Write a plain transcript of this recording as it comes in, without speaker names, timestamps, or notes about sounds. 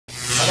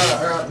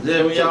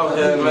Yeah, we out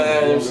here, man, you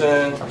know what I'm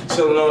saying?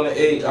 Chillin' on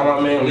the 8, got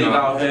my man Lee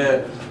out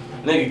here.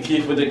 Nigga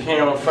Keith with the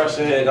camera, fresh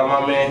in here,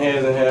 got my man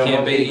Hands in here.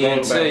 Can't be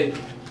EMT.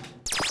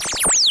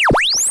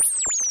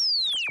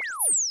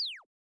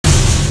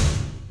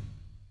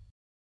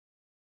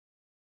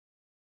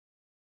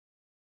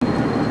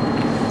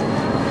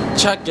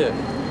 Check it.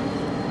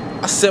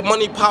 I said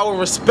money, power,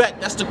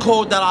 respect, that's the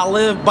code that I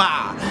live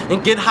by.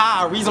 And get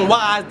high, reason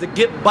why is to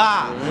get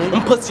by.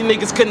 Them pussy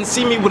niggas couldn't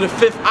see me with a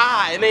fifth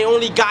eye, and they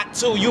only got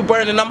two. You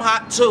burning, I'm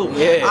hot too.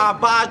 Yeah. I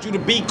advise you to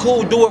be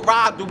cool, do what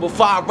Rob do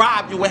before I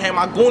rob you and have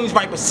my goonies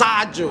right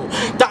beside you.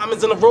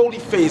 Diamonds in a rolly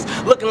face,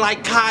 looking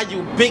like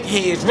Caillou, big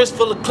heads, wrist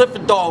full of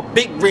Clifford dog,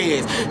 big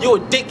reds. You a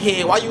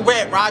dickhead, why you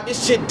rap, Rob?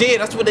 This shit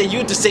dead, that's what they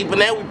used to say, but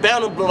now we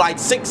bound to blow like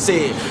 6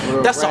 said.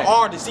 That's an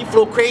artist, he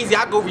flow crazy,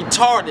 I go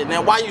retarded.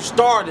 Now why you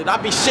started? I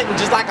be shitting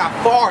just like I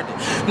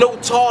farted. No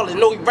toilet,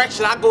 no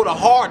erection, I go the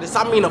hardest.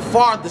 I mean the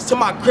farthest, to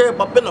my crib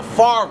up in the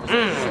forest.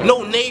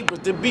 No neighbors,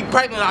 to be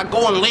pregnant I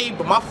go in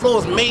labor. My flow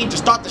is major,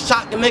 start to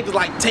shocking niggas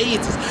like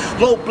tasers.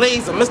 Low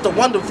blazer, Mr.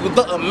 Wonderful,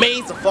 the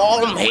amazer for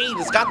all them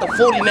haters. Got the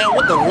 40 now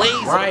with the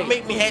laser,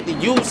 make me had to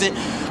use it.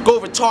 Go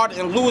retarded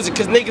and lose it,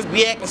 cause niggas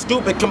be acting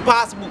stupid. Can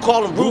possible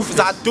call them roofers,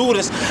 I do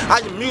this. I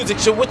your music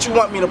shit, what you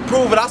want me to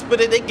prove it? I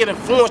spit it, they get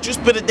influenced, you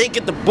spit it, they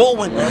get the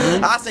booing.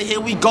 I say here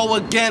we go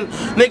again,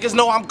 niggas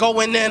know I'm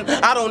going in.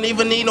 I don't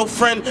even need no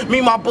friend, me,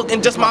 my book,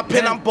 and just my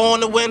pen, I'm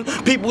born to win.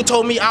 People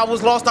told me I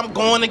was lost, I'm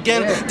going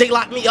again. They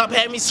locked me up,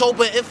 had me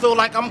sober, it feel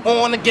like I'm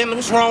on again.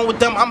 What's wrong with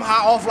them? I'm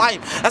high off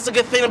life. That's a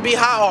good thing to be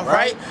high off,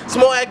 right?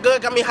 Smoke that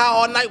good, got me high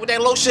all night with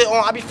that low shit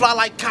on. I be fly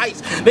like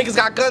kites. Niggas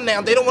got gun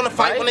down, they don't wanna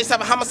fight. When they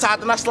have a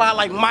homicide, then I slide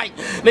like Mike.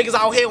 Niggas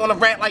out here wanna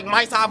rap like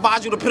mice, I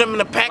advise you to put them in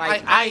the pack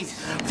like ice.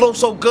 Flow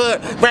so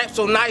good, rap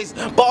so nice,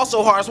 ball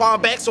so hard, that's why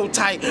I'm back so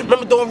tight.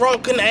 Remember doing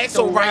wrong, couldn't act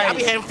so right. I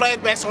be having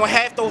flashbacks on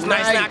half those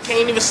nights, now I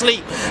can't even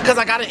sleep. Cause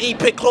I gotta eat,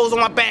 pick clothes on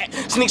my back,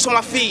 sneaks on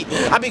my feet.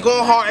 I be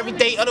going hard every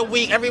day of the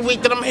week, every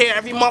week that I'm here,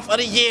 every month of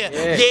the year.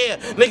 Yeah,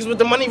 niggas with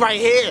the money right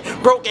here.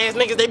 Broke ass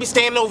niggas, they be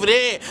standing over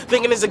there,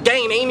 thinking it's a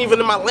game, they ain't even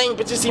in my lane.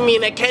 But you see me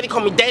in that caddy,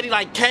 call me daddy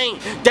like Kane.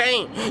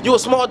 Dang, you a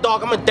small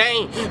dog, I'm a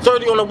dang.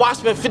 30 on the watch,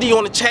 spend 50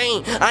 on the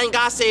chain. I ain't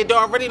gotta say it, they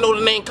already know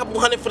the name. Couple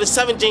hundred for the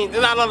 7 jeans,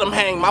 then I let them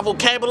hang. My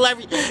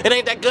vocabulary, it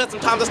ain't that good,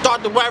 sometimes I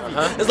start to worry.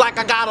 It's like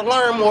I gotta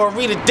learn more,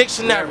 read a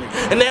dictionary.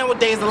 And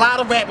nowadays a lot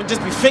of rap would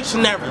just be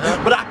fictionary.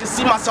 But I can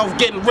see myself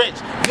getting rich,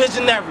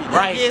 visionary.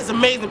 Yeah, it's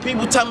amazing,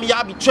 people tell me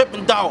I be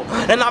tripping dog.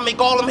 And I make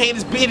all them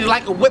haters beat it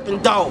like a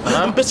whipping dog.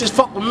 Them bitches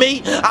fuck with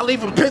me, I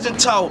leave them pigeon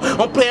toe.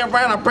 I'm playing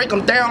around, I break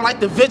them down like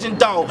the vision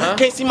dog.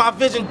 Can't see my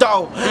vision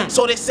dog,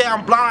 so they say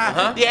I'm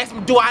blind. They ask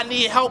me do I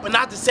need help and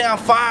I just say I'm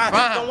fine.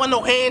 Don't want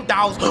no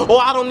handouts,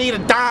 or I don't need a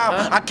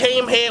dime. I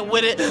came here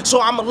with it,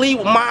 so I'ma leave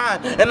with mine.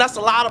 And that's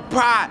a lot of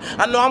pride.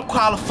 I know I'm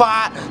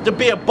qualified to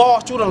be a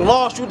boss, you done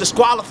lost, you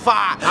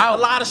disqualified. A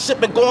lot of shit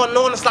been going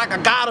on, it's like I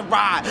gotta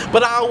ride.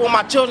 But I don't want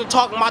my children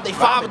talking about their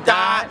father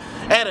died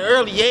at an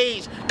early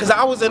age, cause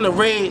I was in the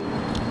red.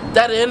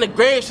 That in the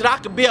grave shit, I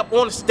could be up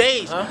on the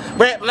stage.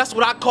 Rapping, that's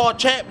what I call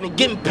trapping and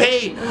getting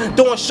paid.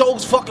 Doing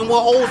shows, fucking with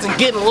hoes and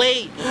getting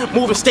laid.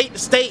 Moving state to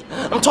state,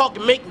 I'm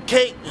talking making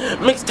cake.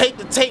 Mixtape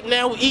to tape,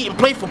 now we eating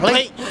plate for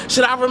plate.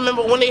 Shit, I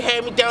remember when they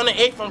had me down in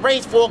 8th and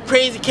race for a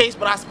crazy case,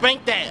 but I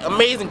spanked that,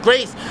 amazing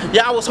grace.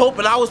 Yeah, I was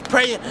hoping, I was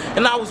praying,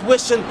 and I was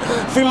wishing.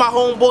 Free my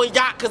homeboy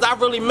Yacht, cause I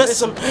really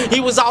miss him. He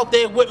was out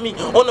there with me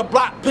on the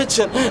block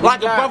pitching.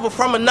 Like a brother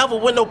from another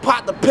with no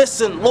pot to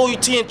piss in.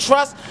 Loyalty and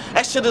trust,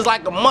 that shit is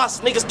like a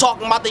must. Niggas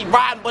talking about they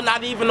riding but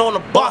not even on the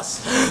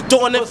bus.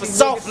 Doing it for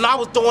self and I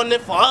was doing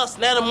it for us.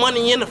 Now the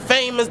money and the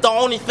fame is the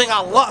only thing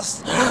I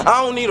lust.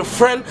 I don't need a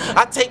friend,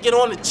 I take it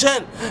on the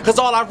chin. Cause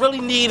all I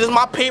really need is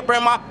my paper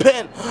and my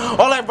pen.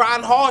 All that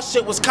riding hard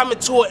shit was coming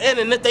to an end.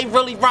 And if they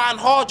really riding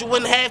hard, you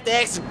wouldn't have to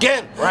ask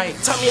again.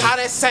 Tell me how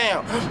that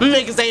sound.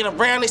 Niggas ain't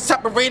around, they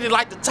separated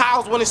like the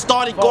tiles when it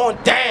started going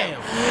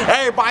down.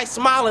 Everybody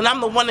smiling, I'm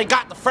the one that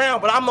got the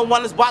frown, but I'm the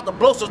one that's about to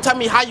blow, so tell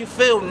me how you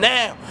feel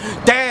now.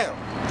 Damn.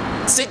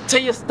 Sick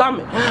to your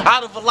stomach.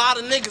 Out of a lot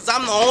of niggas,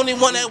 I'm the only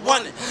one that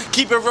won it.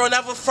 Keep it real,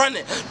 never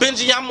frontin'.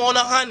 Benji, I'm on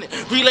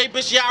 100. Relay,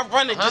 bitch, yeah, I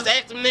run it. Just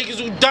ask them niggas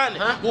who done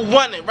it, who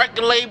won it.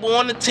 Record label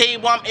on the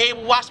table, I'm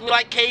able. Watch me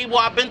like cable.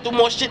 I've been through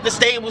more shit than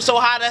stable. So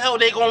how the hell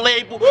they gon'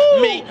 label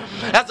me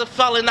as a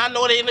felon? I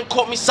know they done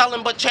caught me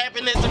selling, but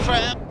trapping isn't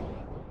forever.